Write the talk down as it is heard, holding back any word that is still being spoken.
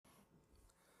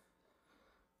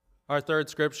Our third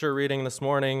scripture reading this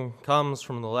morning comes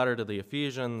from the letter to the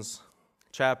Ephesians,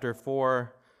 chapter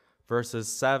 4,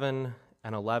 verses 7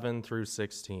 and 11 through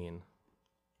 16.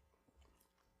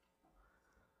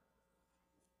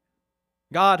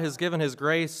 God has given his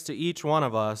grace to each one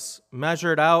of us,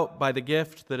 measured out by the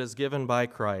gift that is given by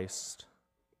Christ.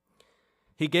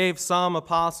 He gave some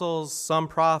apostles, some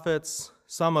prophets,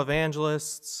 some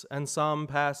evangelists, and some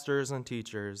pastors and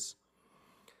teachers.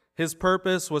 His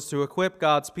purpose was to equip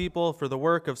God's people for the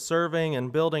work of serving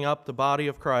and building up the body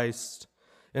of Christ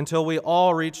until we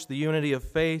all reach the unity of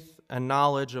faith and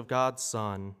knowledge of God's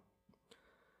Son.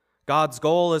 God's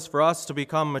goal is for us to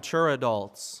become mature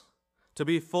adults, to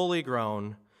be fully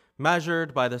grown,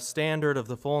 measured by the standard of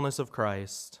the fullness of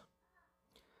Christ.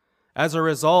 As a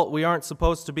result, we aren't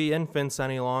supposed to be infants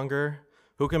any longer,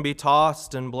 who can be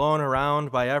tossed and blown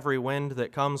around by every wind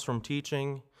that comes from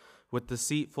teaching, with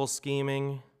deceitful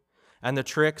scheming, and the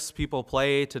tricks people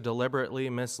play to deliberately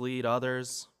mislead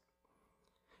others.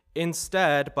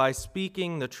 Instead, by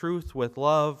speaking the truth with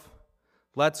love,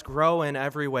 let's grow in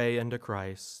every way into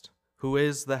Christ, who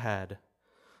is the head.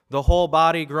 The whole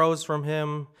body grows from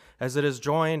him as it is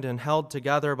joined and held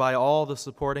together by all the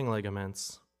supporting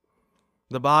ligaments.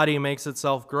 The body makes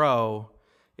itself grow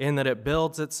in that it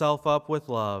builds itself up with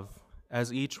love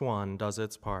as each one does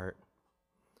its part.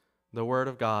 The word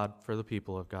of God for the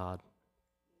people of God.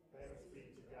 Thanks be to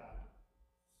God.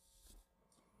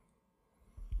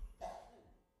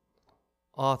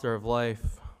 Author of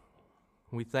life,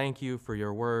 we thank you for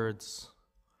your words,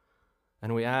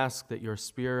 and we ask that your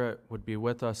Spirit would be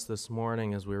with us this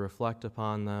morning as we reflect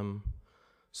upon them,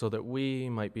 so that we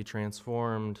might be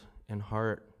transformed in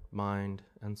heart, mind,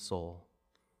 and soul.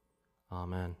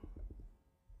 Amen.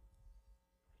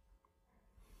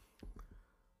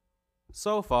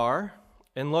 So far,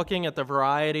 in looking at the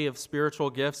variety of spiritual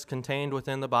gifts contained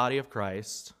within the body of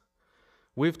Christ,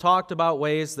 we've talked about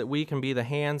ways that we can be the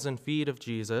hands and feet of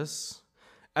Jesus,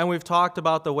 and we've talked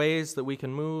about the ways that we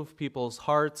can move people's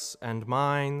hearts and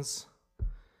minds.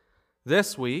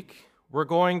 This week, we're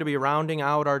going to be rounding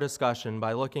out our discussion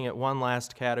by looking at one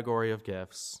last category of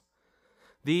gifts.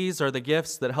 These are the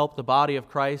gifts that help the body of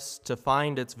Christ to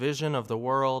find its vision of the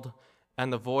world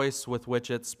and the voice with which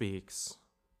it speaks.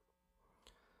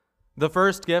 The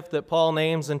first gift that Paul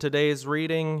names in today's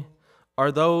reading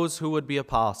are those who would be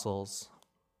apostles.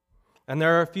 And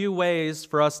there are a few ways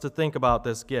for us to think about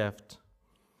this gift.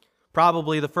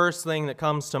 Probably the first thing that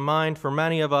comes to mind for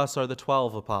many of us are the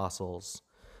 12 apostles,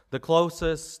 the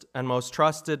closest and most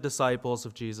trusted disciples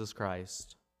of Jesus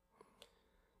Christ.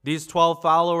 These 12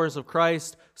 followers of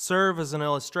Christ serve as an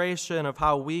illustration of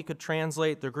how we could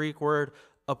translate the Greek word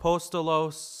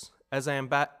apostolos as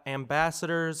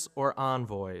ambassadors or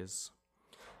envoys.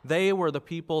 They were the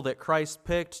people that Christ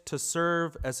picked to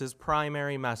serve as his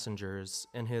primary messengers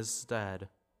in his stead.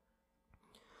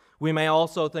 We may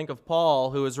also think of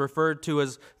Paul, who is referred to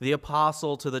as the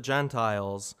apostle to the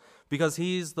Gentiles, because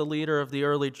he's the leader of the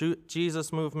early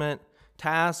Jesus movement,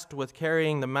 tasked with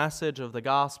carrying the message of the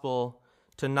gospel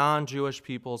to non-Jewish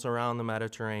peoples around the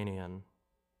Mediterranean.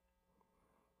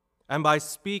 And by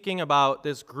speaking about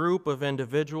this group of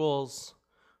individuals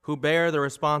who bear the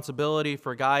responsibility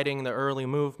for guiding the early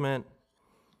movement,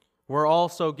 we're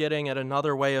also getting at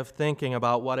another way of thinking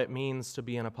about what it means to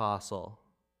be an apostle.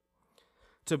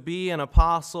 To be an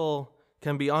apostle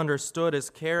can be understood as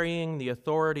carrying the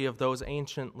authority of those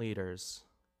ancient leaders.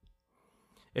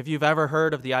 If you've ever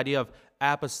heard of the idea of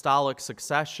apostolic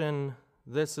succession,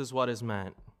 this is what is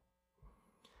meant.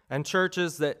 And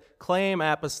churches that claim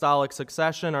apostolic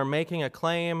succession are making a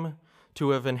claim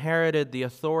to have inherited the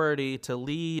authority to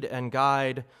lead and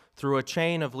guide through a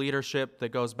chain of leadership that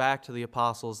goes back to the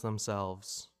apostles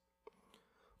themselves.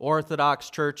 Orthodox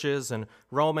churches and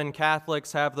Roman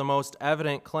Catholics have the most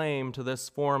evident claim to this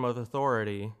form of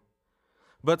authority.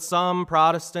 But some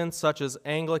Protestants, such as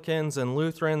Anglicans and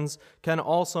Lutherans, can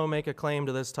also make a claim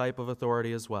to this type of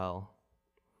authority as well.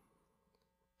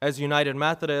 As United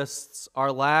Methodists,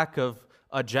 our lack of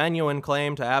a genuine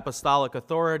claim to apostolic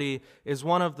authority is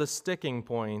one of the sticking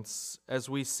points as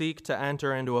we seek to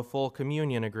enter into a full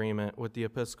communion agreement with the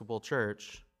Episcopal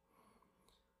Church.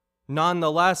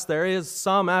 Nonetheless, there is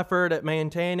some effort at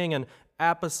maintaining an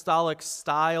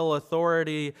apostolic-style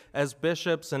authority as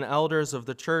bishops and elders of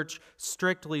the church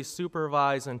strictly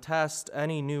supervise and test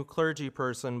any new clergy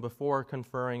person before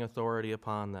conferring authority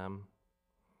upon them.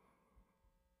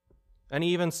 And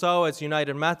even so, as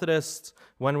United Methodists,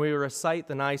 when we recite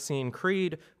the Nicene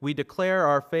Creed, we declare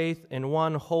our faith in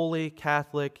one holy,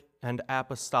 Catholic, and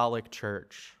apostolic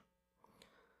church.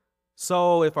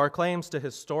 So, if our claims to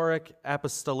historic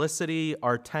apostolicity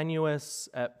are tenuous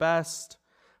at best,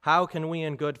 How can we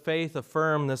in good faith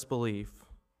affirm this belief?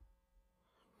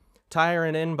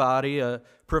 Tyron Inbody, a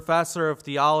professor of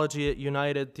theology at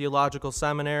United Theological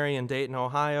Seminary in Dayton,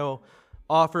 Ohio,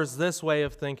 offers this way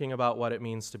of thinking about what it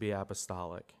means to be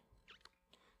apostolic.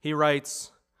 He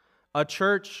writes, "A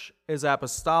church is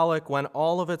apostolic when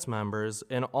all of its members,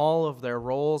 in all of their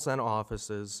roles and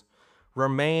offices,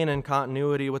 remain in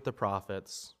continuity with the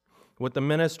prophets, with the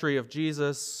ministry of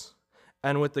Jesus,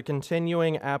 and with the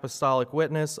continuing apostolic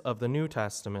witness of the New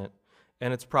Testament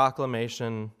and its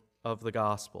proclamation of the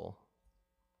gospel."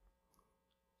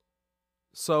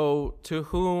 So, to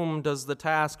whom does the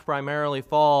task primarily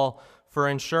fall for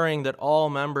ensuring that all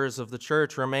members of the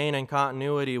church remain in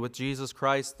continuity with Jesus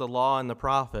Christ, the law, and the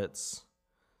prophets?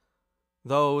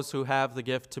 Those who have the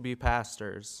gift to be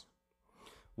pastors.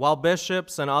 While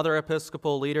bishops and other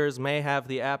episcopal leaders may have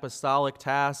the apostolic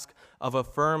task of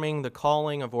affirming the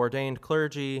calling of ordained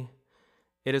clergy,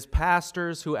 it is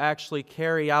pastors who actually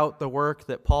carry out the work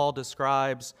that Paul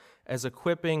describes as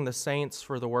equipping the saints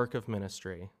for the work of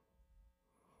ministry.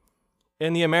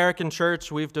 In the American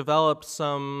church, we've developed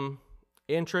some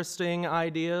interesting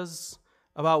ideas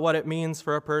about what it means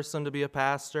for a person to be a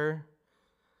pastor.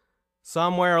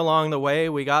 Somewhere along the way,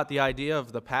 we got the idea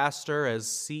of the pastor as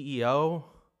CEO.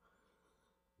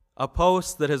 A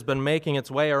post that has been making its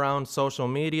way around social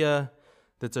media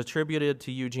that's attributed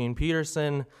to Eugene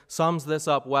Peterson sums this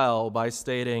up well by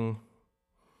stating,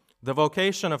 "The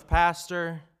vocation of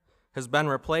pastor has been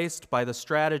replaced by the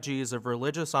strategies of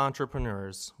religious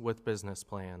entrepreneurs with business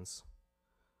plans."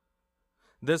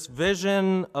 This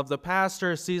vision of the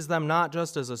pastor sees them not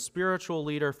just as a spiritual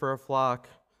leader for a flock,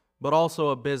 but also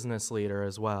a business leader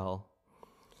as well.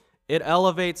 It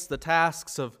elevates the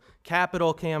tasks of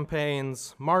capital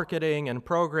campaigns, marketing, and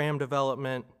program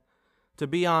development to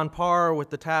be on par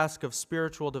with the task of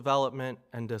spiritual development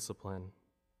and discipline.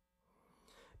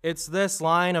 It's this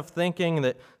line of thinking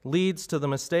that leads to the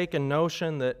mistaken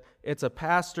notion that it's a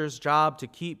pastor's job to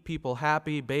keep people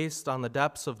happy based on the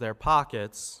depths of their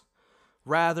pockets,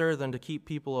 rather than to keep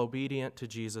people obedient to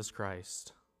Jesus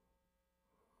Christ.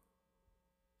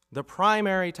 The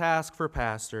primary task for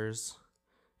pastors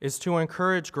is to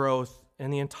encourage growth in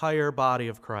the entire body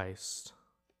of Christ.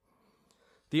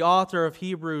 The author of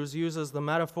Hebrews uses the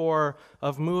metaphor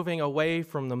of moving away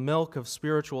from the milk of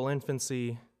spiritual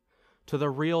infancy to the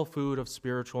real food of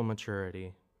spiritual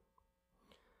maturity.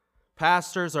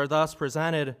 Pastors are thus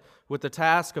presented with the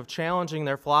task of challenging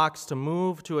their flocks to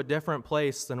move to a different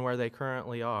place than where they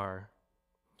currently are.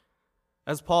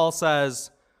 As Paul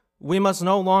says, "We must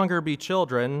no longer be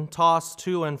children, tossed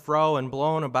to and fro and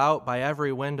blown about by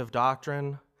every wind of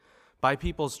doctrine, by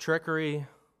people's trickery,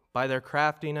 by their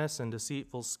craftiness and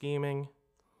deceitful scheming."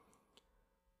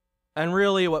 And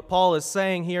really what Paul is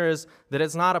saying here is that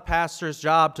it's not a pastor's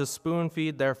job to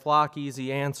spoon-feed their flock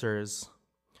easy answers.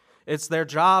 It's their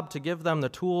job to give them the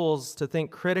tools to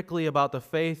think critically about the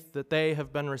faith that they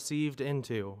have been received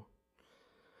into,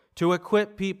 to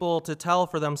equip people to tell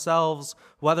for themselves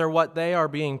whether what they are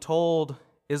being told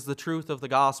is the truth of the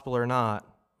gospel or not,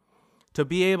 to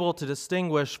be able to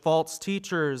distinguish false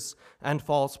teachers and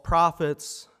false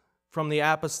prophets from the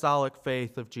apostolic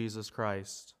faith of Jesus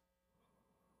Christ.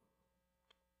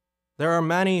 There are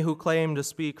many who claim to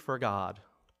speak for God,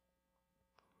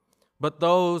 but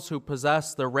those who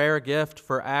possess the rare gift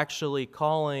for actually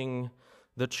calling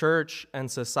the church and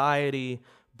society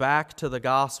back to the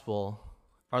gospel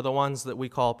are the ones that we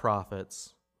call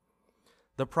prophets.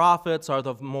 The prophets are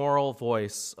the moral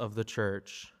voice of the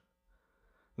church.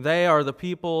 They are the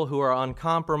people who are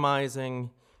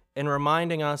uncompromising in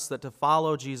reminding us that to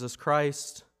follow Jesus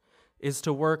Christ is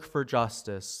to work for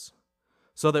justice,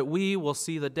 so that we will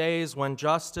see the days when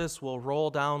justice will roll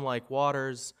down like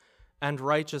waters and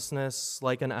righteousness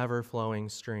like an ever-flowing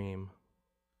stream.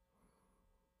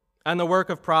 And the work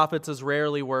of prophets is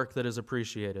rarely work that is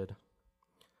appreciated.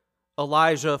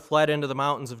 Elijah fled into the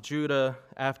mountains of Judah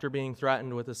after being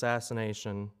threatened with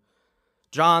assassination.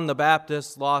 John the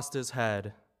Baptist lost his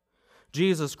head.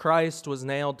 Jesus Christ was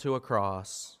nailed to a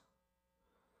cross.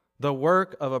 The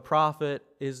work of a prophet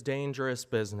is dangerous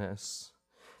business.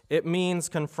 It means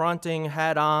confronting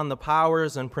head-on the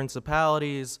powers and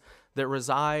principalities that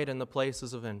reside in the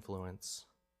places of influence.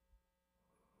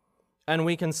 And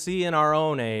we can see in our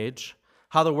own age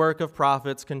how the work of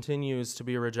prophets continues to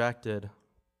be rejected.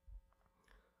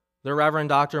 The Reverend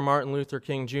Dr. Martin Luther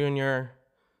King Jr.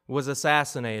 was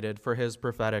assassinated for his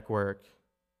prophetic work.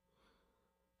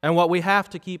 And what we have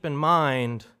to keep in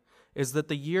mind is that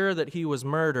the year that he was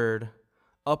murdered,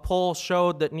 a poll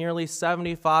showed that nearly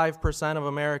 75% of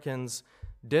Americans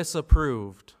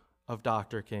disapproved of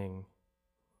Dr. King.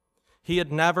 He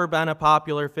had never been a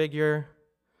popular figure,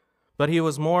 but he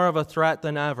was more of a threat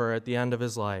than ever at the end of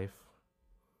his life.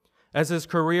 As his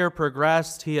career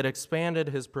progressed, he had expanded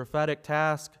his prophetic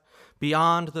task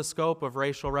beyond the scope of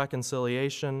racial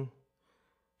reconciliation.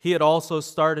 He had also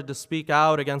started to speak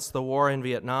out against the war in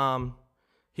Vietnam.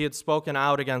 He had spoken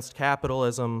out against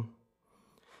capitalism.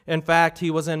 In fact, he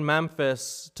was in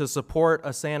Memphis to support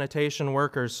a sanitation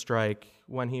workers' strike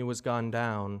when he was gunned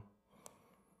down.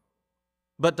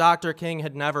 But Dr. King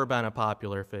had never been a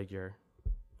popular figure.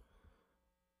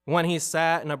 When he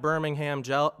sat in a Birmingham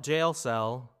jail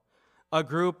cell, a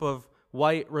group of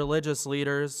white religious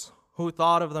leaders who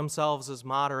thought of themselves as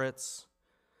moderates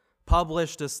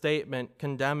published a statement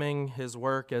condemning his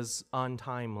work as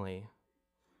untimely.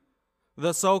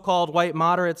 The so-called white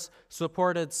moderates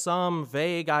supported some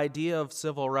vague idea of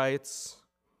civil rights,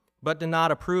 but did not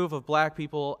approve of black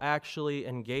people actually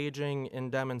engaging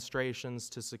in demonstrations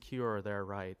to secure their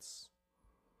rights.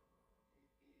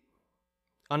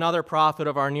 Another prophet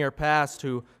of our near past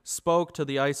who spoke to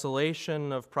the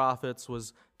isolation of prophets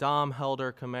was Dom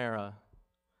Helder Câmara,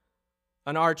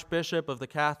 an archbishop of the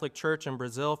Catholic Church in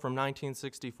Brazil from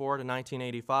 1964 to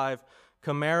 1985.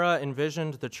 Câmara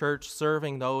envisioned the church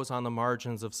serving those on the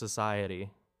margins of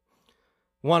society.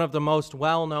 One of the most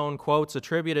well-known quotes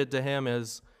attributed to him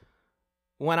is,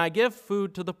 "When I give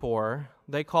food to the poor,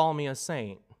 they call me a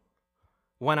saint.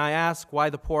 When I ask why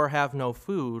the poor have no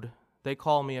food, they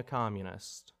call me a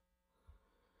communist."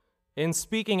 In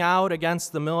speaking out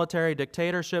against the military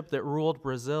dictatorship that ruled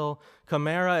Brazil,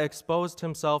 Câmara exposed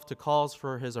himself to calls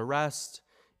for his arrest,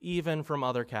 even from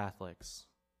other Catholics.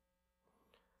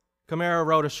 Câmara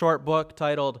wrote a short book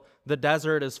titled "The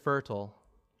Desert is Fertile."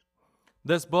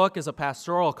 This book is a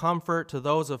pastoral comfort to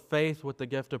those of faith with the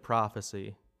gift of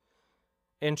prophecy.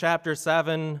 In chapter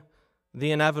 7,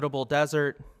 The Inevitable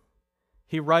Desert,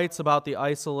 he writes about the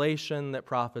isolation that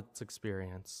prophets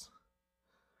experience.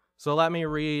 So let me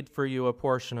read for you a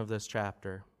portion of this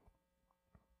chapter.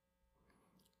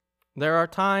 There are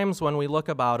times when we look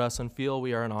about us and feel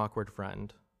we are an awkward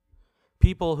friend.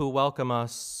 People who welcome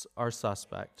us are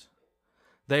suspect.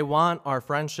 They want our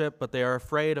friendship, but they are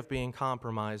afraid of being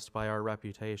compromised by our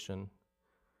reputation.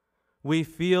 We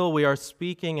feel we are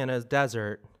speaking in a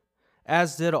desert,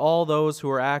 as did all those who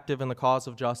were active in the cause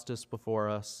of justice before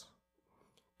us.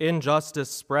 Injustice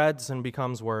spreads and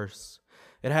becomes worse.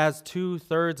 It has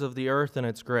 2/3 of the earth in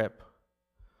its grip.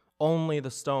 Only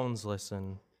the stones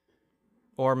listen,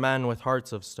 or men with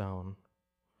hearts of stone.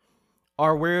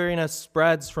 Our weariness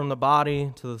spreads from the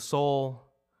body to the soul,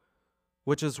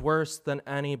 which is worse than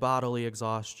any bodily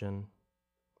exhaustion.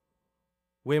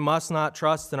 We must not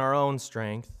trust in our own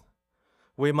strength.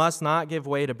 We must not give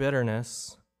way to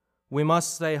bitterness. We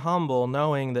must stay humble,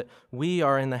 knowing that we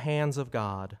are in the hands of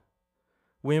God.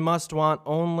 We must want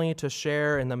only to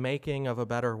share in the making of a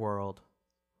better world.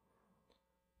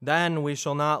 Then we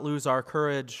shall not lose our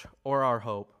courage or our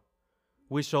hope.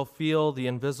 We shall feel the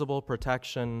invisible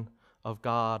protection of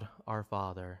God our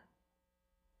Father.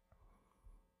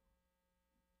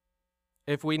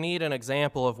 If we need an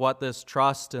example of what this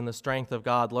trust in the strength of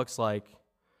God looks like,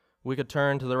 we could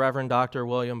turn to the Reverend Dr.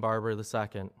 William Barber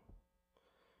II.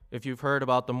 If you've heard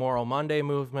about the Moral Monday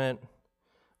movement,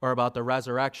 or about the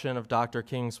resurrection of Dr.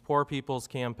 King's Poor People's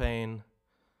Campaign,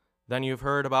 then you've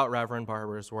heard about Reverend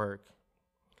Barber's work.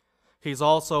 He's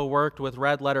also worked with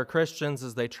Red Letter Christians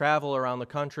as they travel around the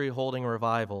country holding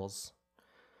revivals.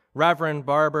 Reverend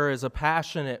Barber is a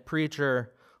passionate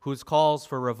preacher whose calls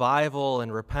for revival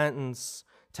and repentance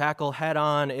tackle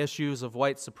head-on issues of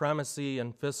white supremacy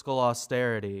and fiscal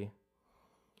austerity.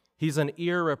 He's an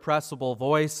irrepressible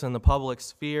voice in the public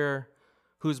sphere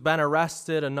who's been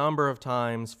arrested a number of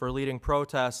times for leading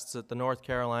protests at the North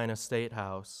Carolina State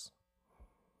House.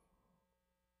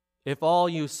 If all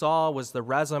you saw was the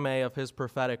resume of his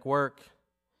prophetic work,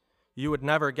 you would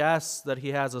never guess that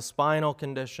he has a spinal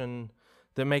condition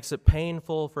that makes it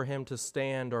painful for him to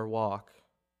stand or walk.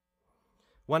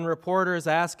 When reporters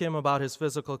ask him about his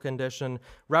physical condition,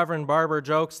 Reverend Barber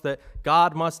jokes that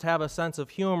God must have a sense of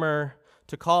humor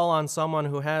to call on someone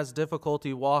who has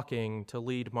difficulty walking to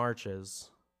lead marches.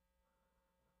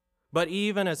 But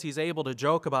even as he's able to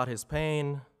joke about his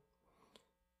pain,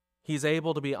 he's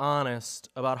able to be honest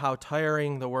about how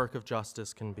tiring the work of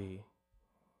justice can be.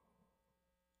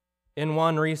 In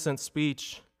one recent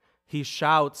speech, he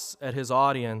shouts at his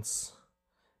audience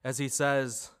as he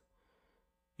says,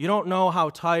 "You don't know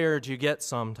how tired you get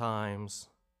sometimes.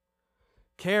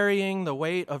 Carrying the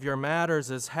weight of your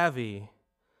matters is heavy,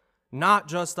 not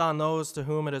just on those to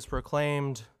whom it is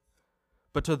proclaimed,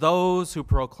 but to those who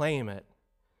proclaim it.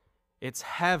 It's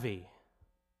heavy."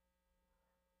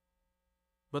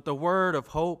 But the word of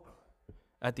hope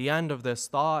at the end of this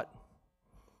thought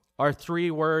are three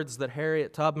words that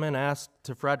Harriet Tubman asked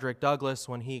to Frederick Douglass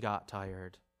when he got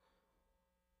tired.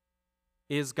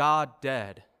 Is God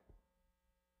dead?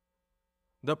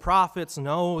 The prophets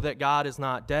know that God is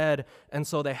not dead, and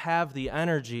so they have the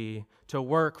energy to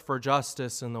work for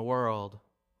justice in the world.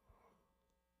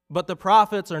 But the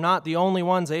prophets are not the only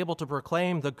ones able to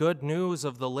proclaim the good news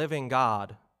of the living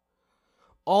God.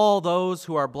 All those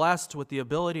who are blessed with the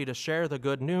ability to share the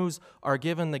good news are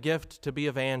given the gift to be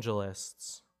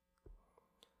evangelists.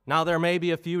 Now, there may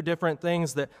be a few different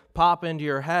things that pop into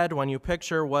your head when you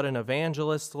picture what an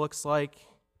evangelist looks like.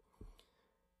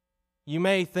 You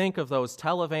may think of those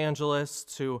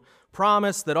televangelists who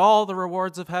promise that all the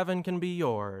rewards of heaven can be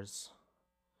yours,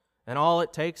 and all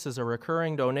it takes is a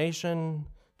recurring donation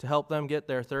to help them get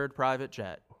their third private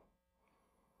jet.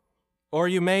 Or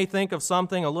you may think of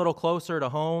something a little closer to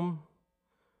home,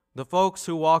 the folks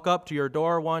who walk up to your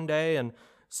door one day and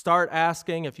start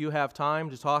asking if you have time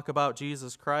to talk about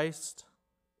Jesus Christ.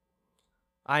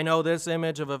 I know this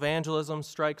image of evangelism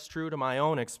strikes true to my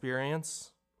own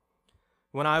experience.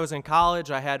 When I was in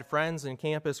college, I had friends in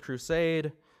Campus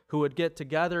Crusade who would get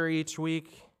together each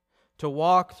week to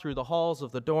walk through the halls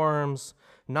of the dorms,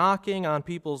 knocking on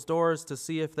people's doors to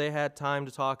see if they had time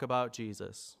to talk about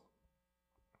Jesus.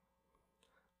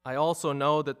 I also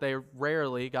know that they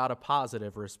rarely got a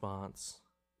positive response.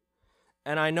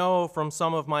 And I know from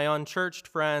some of my unchurched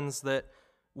friends that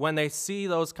when they see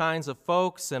those kinds of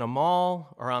folks in a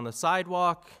mall or on the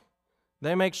sidewalk,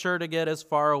 they make sure to get as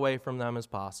far away from them as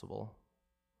possible.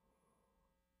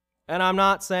 And I'm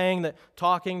not saying that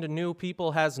talking to new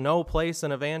people has no place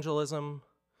in evangelism.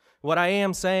 What I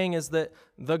am saying is that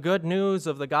the good news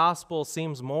of the gospel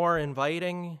seems more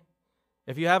inviting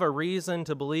if you have a reason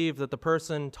to believe that the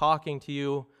person talking to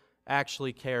you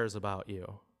actually cares about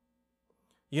you.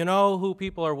 You know who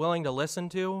people are willing to listen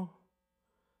to?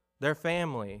 Their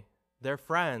family, their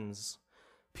friends,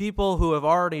 people who have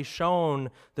already shown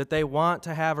that they want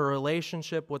to have a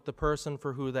relationship with the person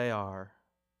for who they are.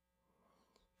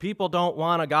 People don't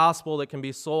want a gospel that can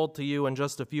be sold to you in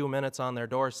just a few minutes on their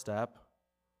doorstep.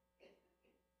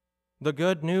 The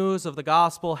good news of the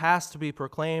gospel has to be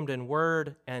proclaimed in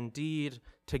word and deed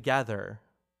together.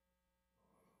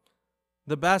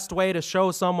 The best way to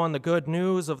show someone the good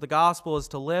news of the gospel is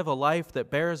to live a life that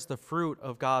bears the fruit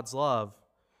of God's love.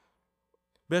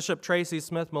 Bishop Tracy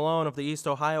Smith Malone of the East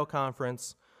Ohio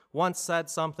Conference once said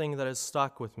something that has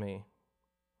stuck with me.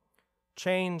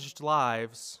 Changed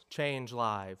lives change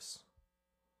lives.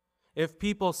 If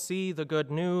people see the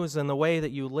good news in the way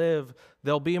that you live,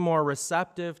 they'll be more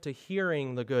receptive to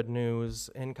hearing the good news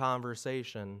in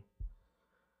conversation.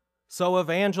 So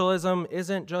evangelism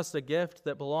isn't just a gift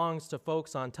that belongs to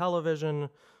folks on television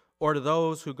or to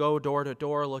those who go door to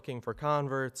door looking for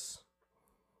converts.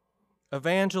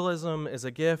 Evangelism is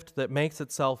a gift that makes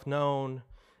itself known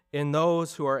in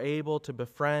those who are able to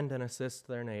befriend and assist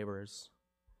their neighbors.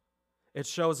 It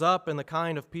shows up in the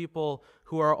kind of people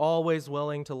who are always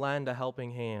willing to lend a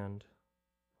helping hand.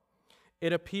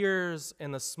 It appears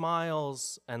in the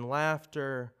smiles and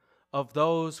laughter of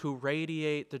those who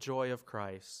radiate the joy of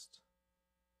Christ.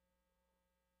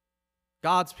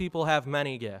 God's people have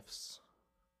many gifts.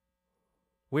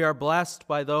 We are blessed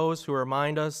by those who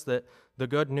remind us that the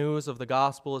good news of the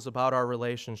gospel is about our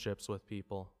relationships with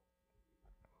people.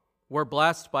 We're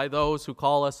blessed by those who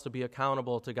call us to be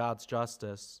accountable to God's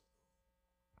justice.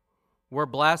 We're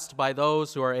blessed by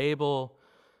those who are able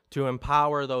to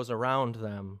empower those around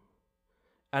them.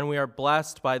 And we are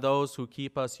blessed by those who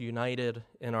keep us united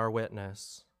in our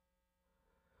witness.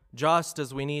 Just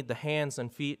as we need the hands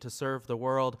and feet to serve the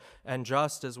world, and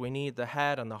just as we need the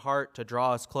head and the heart to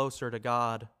draw us closer to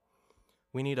God,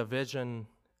 we need a vision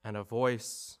and a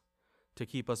voice to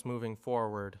keep us moving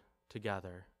forward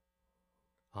together.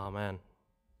 Amen.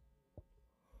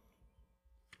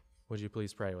 Would you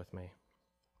please pray with me?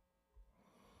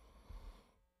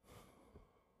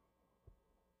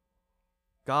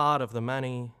 God of the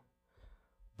many,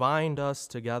 bind us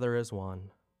together as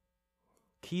one.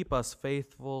 Keep us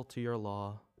faithful to your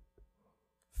law.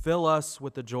 Fill us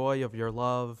with the joy of your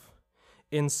love.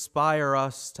 Inspire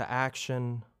us to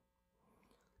action.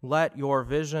 Let your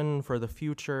vision for the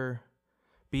future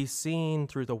be seen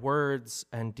through the words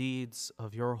and deeds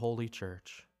of your holy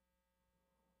church.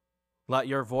 Let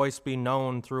your voice be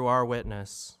known through our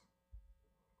witness.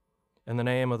 In the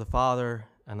name of the Father,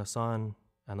 and the Son,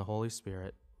 and the Holy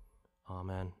Spirit.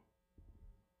 Amen.